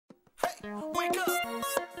Wake up!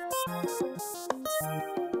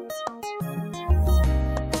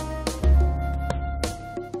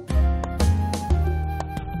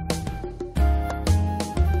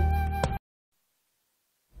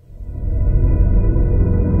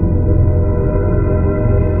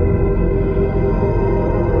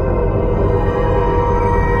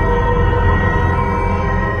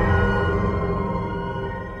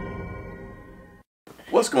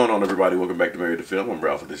 What's going on, everybody? Welcome back to Мฉิ่: I'm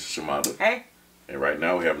Ralph, this is Shamanda. Hey. And right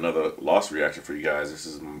now we have another Lost reaction for you guys. This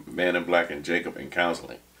is Man in Black and Jacob in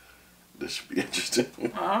Counseling. This should be interesting.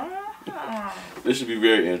 This should be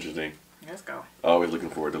very interesting. Let's go. Always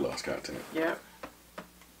looking forward to Lost content. Yep.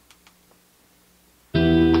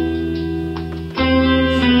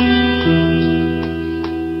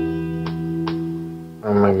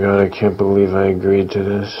 Oh my God, I can't believe I agreed to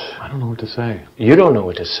this. I don't know what to say. You don't know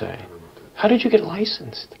what to say. How did you get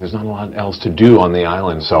licensed? There's not a lot else to do on the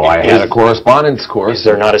island, so I had a correspondence course. Is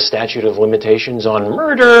there not a statute of limitations on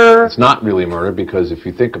murder? It's not really murder, because if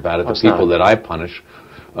you think about it, the people that I punish,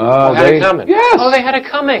 had it coming. Yes! Oh, they had it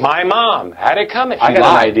coming. My mom had it coming. I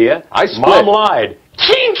got an idea. I split. Mom lied.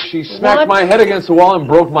 She smacked my head against the wall and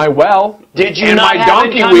broke my well. Did you and not my have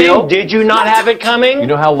donkey it coming? wheel. Did you not have it coming? You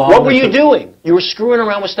know how long? What were you doing? You were screwing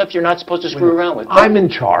around with stuff you're not supposed to screw around with. I'm in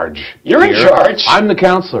charge. You're in charge. I'm the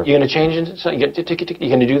counselor. You gonna change it? So you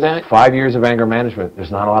gonna do that? 5 years of anger management.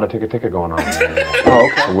 There's not a lot of ticka going on. Oh,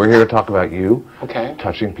 okay. So we're here to talk about you. Okay.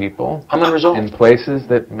 Touching people. I'm gonna resolve. In places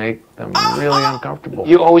that make them really uncomfortable.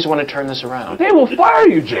 You always want to turn this around. They will fire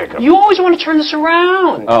you, Jacob. You always want to turn this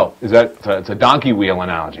around. Oh, is that it's a donkey wheel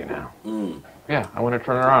analogy now? Yeah, I want to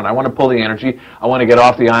turn it around. I want to pull the energy. I want to get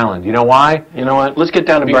off the island. You know why? You know what? Let's get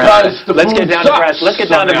down to brass. Let's get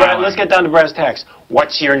down to brass tacks.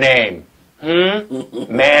 What's your name?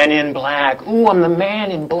 Man in Black. Ooh, I'm the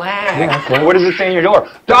Man in Black. Yeah, okay. What does it say on your door?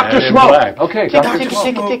 Dr. Smoke. Smoke. Okay, Dr.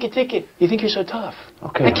 Smoke. Ticket. You think you're so tough?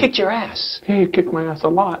 Okay. I kicked your ass. Yeah, you kicked my ass a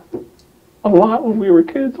lot. A lot when we were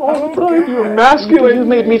kids. All the time. You were masculine. You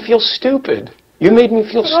made me feel stupid. You made me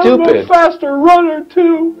feel stupid. I'm a faster runner,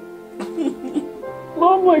 too.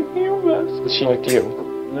 Mom liked you best. She liked you.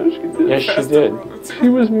 No, she did. Yes, she did. She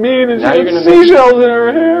was mean and she Now you're had gonna seashells in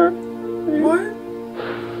her hair. What?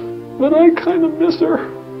 But I kind of miss her.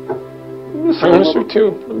 I miss her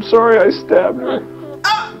too. I'm sorry I stabbed her.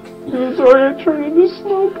 I'm sorry I turned into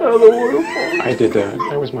smoke out of the waterfall. I did that.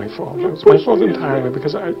 That was my fault. It was my fault entirely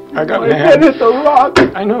because I got my mad. head hit the rock.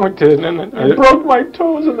 I know it did. And I broke my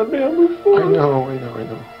toes in the bamboo forest. I know.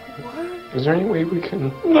 Is there any way we can...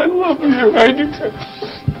 I love you. I do too.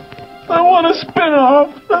 I want a spin-off.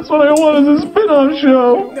 That's what I want, is a spin-off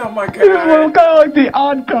show. Oh my It's God. kind of like The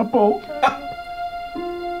Odd Couple.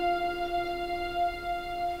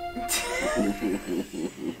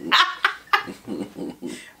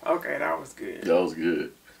 Okay, that was good. That was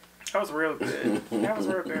good. That was real good. That was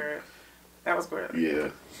real good. That was good.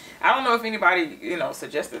 Yeah. I don't know if anybody,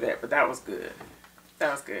 suggested that, but that was good.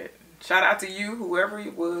 That was good. Shout out to you, whoever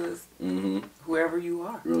it was, whoever you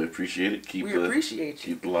are. Really appreciate it. We appreciate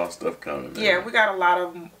you. Keep the Lost stuff coming, man. Yeah, we got a lot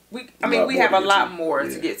of... we have a lot more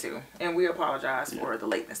to get to. And we apologize for the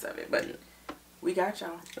lateness of it. But we got y'all.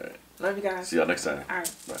 All right. Love you guys. See y'all next time. All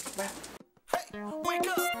right. Bye. Bye. Hey, wake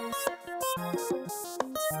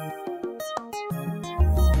up!